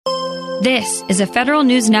This is a Federal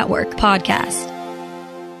News Network podcast.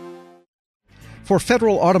 For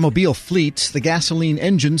federal automobile fleets, the gasoline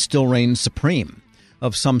engine still reigns supreme.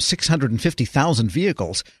 Of some 650,000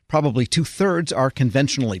 vehicles, probably two-thirds are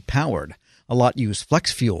conventionally powered. A lot use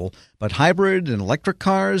flex fuel, but hybrid and electric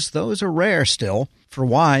cars, those are rare still. For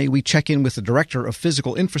why, we check in with the Director of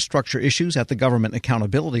Physical Infrastructure Issues at the Government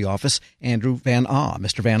Accountability Office, Andrew Van Ah.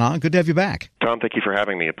 Mr. Van Ah, good to have you back. Tom, thank you for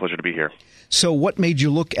having me. A pleasure to be here. So what made you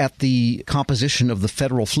look at the composition of the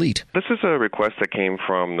federal fleet? This is a request that came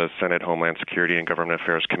from the Senate Homeland Security and Government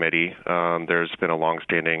Affairs Committee. There's been a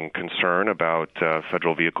longstanding concern about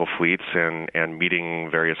federal vehicle fleets and meeting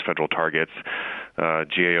various federal targets.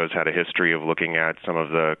 GAO's had a history of looking at some of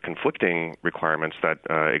the conflicting requirements that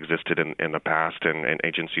existed in the past, and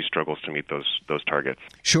agency struggles to meet those targets.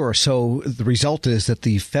 Sure. So the result is that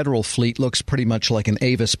the federal fleet looks pretty much like an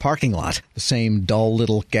Avis parking lot, the same dull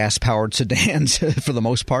little gas-powered sedans for the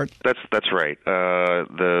most part? That's right.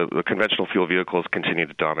 The conventional fuel vehicles continue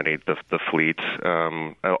to dominate the fleet,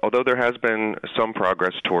 although there has been some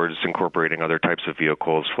progress towards incorporating other types of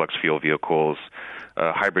vehicles, flex fuel vehicles,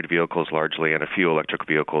 hybrid vehicles largely, and a few electric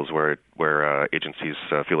vehicles where agencies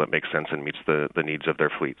feel it makes sense and meets the needs of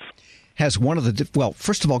their fleets. Has one of the well,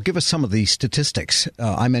 first of all, give us some of the statistics.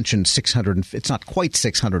 I mentioned 600. It's not quite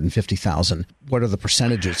 650,000. What are the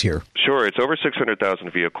percentages here? Sure, it's over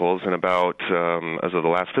 600,000 vehicles, and about as of the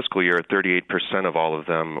last fiscal year, 38% of all of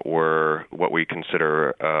them were what we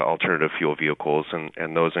consider alternative fuel vehicles,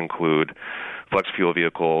 and those include flex fuel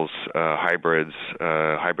vehicles, hybrids,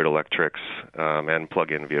 hybrid electrics, and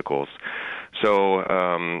plug-in vehicles. So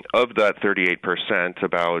of that 38%,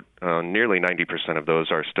 about nearly 90% of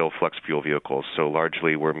those are still flex fuel vehicles. So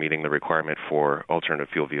largely we're meeting the requirement for alternative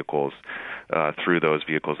fuel vehicles through those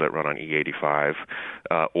vehicles that run on E85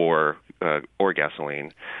 or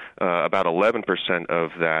gasoline. About 11%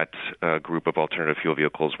 of that group of alternative fuel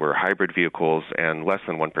vehicles were hybrid vehicles, and less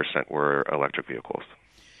than 1% were electric vehicles.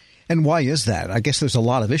 And why is that? I guess there's a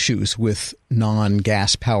lot of issues with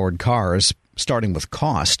non-gas-powered cars, starting with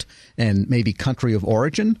cost and maybe country of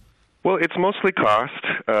origin? Well, it's mostly cost,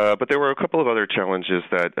 but there were a couple of other challenges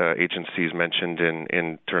that agencies mentioned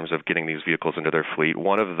in terms of getting these vehicles into their fleet.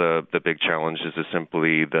 One of the big challenges is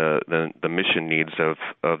simply the mission needs of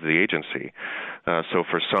the agency. So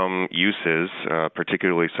for some uses,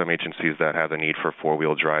 particularly some agencies that have a need for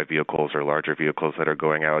four-wheel drive vehicles or larger vehicles that are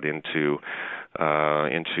going out into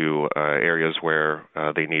areas where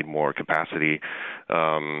they need more capacity,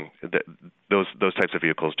 those types of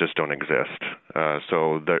vehicles just don't exist.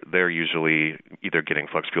 So they're usually either getting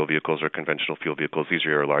flex fuel vehicles or conventional fuel vehicles. These are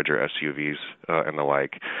your larger SUVs and the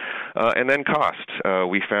like. And then cost.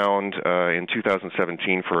 We found in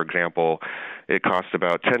 2017, for example, it cost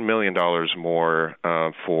about $10 million more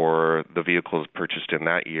for the vehicles purchased in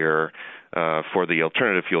that year for the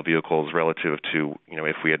alternative fuel vehicles relative to,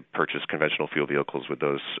 if we had purchased conventional fuel vehicles with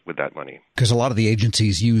that money. Because a lot of the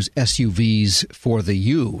agencies use SUVs for the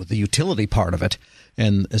utility part of it.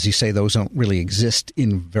 And as you say, those don't really exist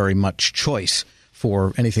in very much choice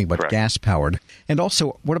for anything but Correct. gas-powered. And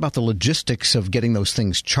also, what about the logistics of getting those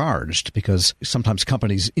things charged? Because sometimes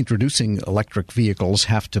companies introducing electric vehicles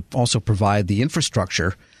have to also provide the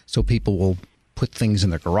infrastructure so people will put things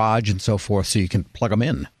in their garage and so forth so you can plug them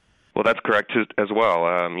in. Well, that's correct as well.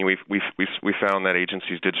 We found that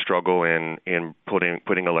agencies did struggle in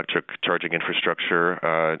putting electric charging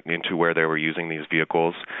infrastructure into where they were using these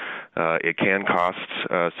vehicles. It can cost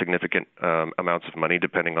significant amounts of money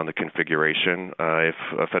depending on the configuration. If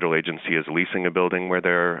a federal agency is leasing a building where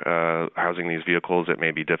they're housing these vehicles, it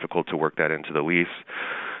may be difficult to work that into the lease.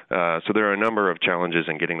 So there are a number of challenges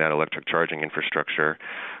in getting that electric charging infrastructure.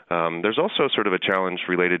 There's also sort of a challenge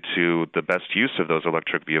related to the best use of those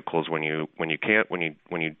electric vehicles when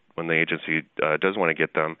the agency does want to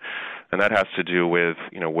get them, and that has to do with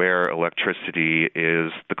where electricity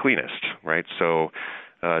is the cleanest, right? So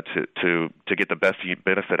to get the best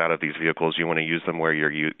benefit out of these vehicles, you want to use them where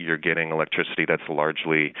you're getting electricity that's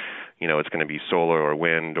largely, it's going to be solar or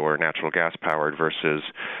wind or natural gas powered versus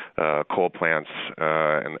coal plants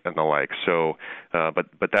and the like. So,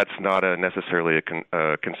 but that's not necessarily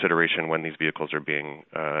a consideration when these vehicles are being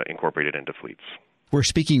incorporated into fleets. We're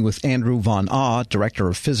speaking with Andrew Van Ah, Director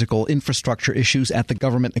of Physical Infrastructure Issues at the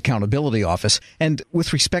Government Accountability Office. And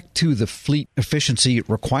with respect to the fleet efficiency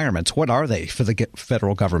requirements, what are they for the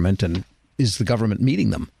federal government, and is the government meeting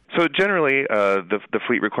them? So generally, the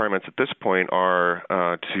fleet requirements at this point are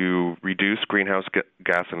to reduce greenhouse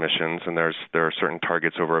gas emissions, and there are certain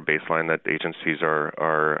targets over a baseline that agencies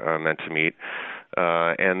are meant to meet.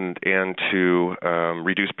 and to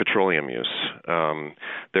reduce petroleum use.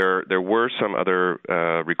 There were some other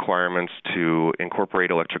requirements to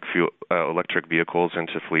incorporate electric vehicles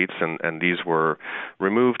into fleets, and these were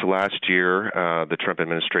removed last year. The Trump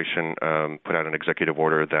administration put out an executive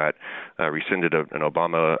order that rescinded an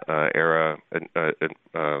Obama era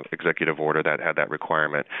executive order that had that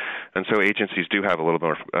requirement. And so agencies do have a little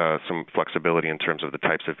more some flexibility in terms of the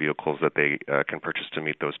types of vehicles that they can purchase to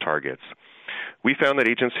meet those targets. We found that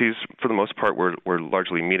agencies, for the most part, were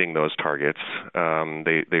largely meeting those targets.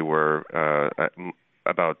 They were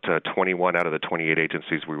about 21 out of the 28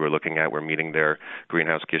 agencies we were looking at were meeting their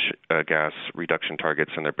greenhouse gas reduction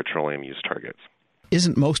targets and their petroleum use targets.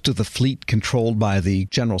 Isn't most of the fleet controlled by the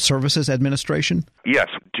General Services Administration? Yes.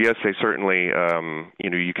 GSA certainly,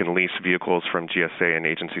 you can lease vehicles from GSA, and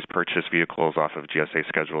agencies purchase vehicles off of GSA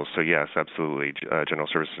schedules. So yes, absolutely. General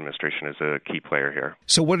Services Administration is a key player here.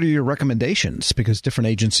 So what are your recommendations? Because different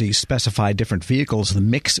agencies specify different vehicles. The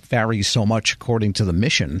mix varies so much according to the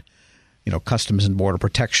mission. Customs and Border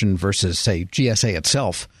Protection versus, say, GSA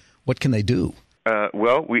itself. What can they do?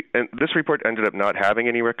 This report ended up not having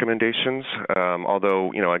any recommendations,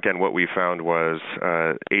 although, again, what we found was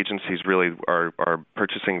agencies really are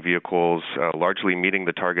purchasing vehicles largely meeting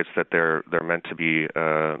the targets that they're meant to be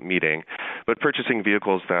meeting, but purchasing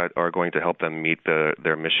vehicles that are going to help them meet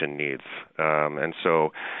their mission needs. And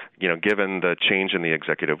so, given the change in the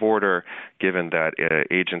executive order, given that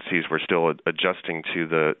agencies were still adjusting to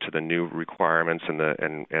the new requirements and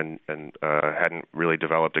hadn't really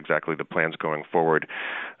developed exactly the plans going forward,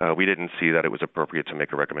 we didn't see that it was appropriate to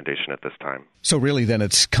make a recommendation at this time. So really then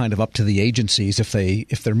it's kind of up to the agencies if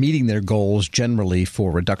they're meeting their goals generally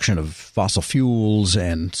for reduction of fossil fuels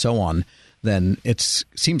and so on, then it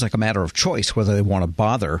seems like a matter of choice whether they want to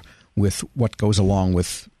bother with what goes along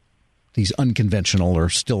with these unconventional or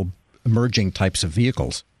still emerging types of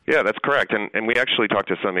vehicles. Yeah, that's correct. And we actually talked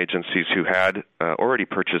to some agencies who had already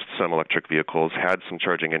purchased some electric vehicles, had some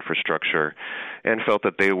charging infrastructure, and felt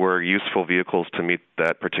that they were useful vehicles to meet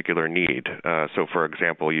that particular need. So, for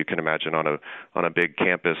example, you can imagine on a big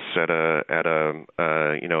campus at a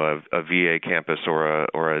VA campus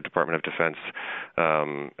or a Department of Defense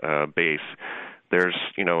base. There's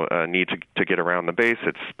a need to get around the base.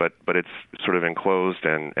 But it's sort of enclosed,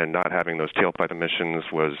 and not having those tailpipe emissions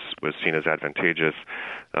was seen as advantageous.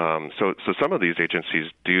 So some of these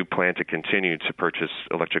agencies do plan to continue to purchase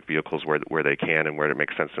electric vehicles where they can and where it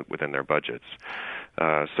makes sense within their budgets.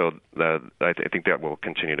 I think that will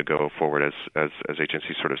continue to go forward as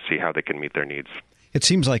agencies sort of see how they can meet their needs. It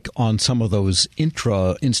seems like on some of those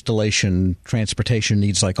intra-installation transportation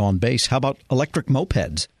needs, like on base, how about electric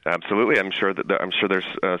mopeds? Absolutely. I'm sure there's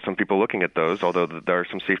some people looking at those, although there are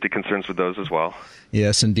some safety concerns with those as well.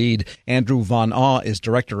 Yes, indeed. Andrew Van Aw is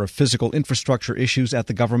Director of Physical Infrastructure Issues at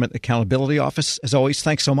the Government Accountability Office. As always,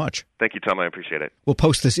 thanks so much. Thank you, Tom. I appreciate it. We'll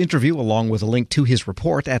post this interview along with a link to his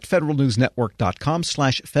report at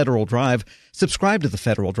federalnewsnetwork.com/Federal Drive. Subscribe to the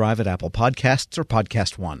Federal Drive at Apple Podcasts or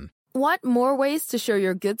Podcast One. Want more ways to show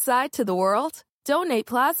your good side to the world? Donate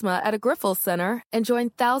plasma at a Grifols Center and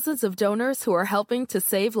join thousands of donors who are helping to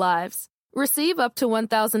save lives. Receive up to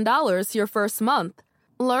 $1,000 your first month.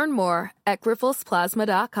 Learn more at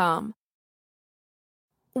grifolsplasma.com.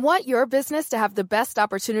 Want your business to have the best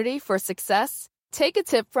opportunity for success? Take a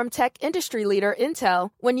tip from tech industry leader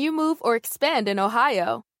Intel when you move or expand in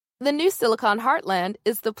Ohio. The new Silicon Heartland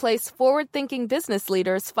is the place forward-thinking business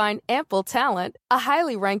leaders find ample talent, a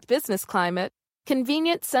highly ranked business climate,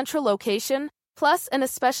 convenient central location, plus an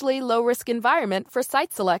especially low-risk environment for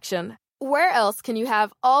site selection. Where else can you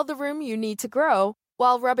have all the room you need to grow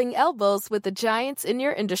while rubbing elbows with the giants in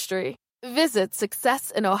your industry? Visit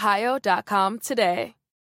successinohio.com today.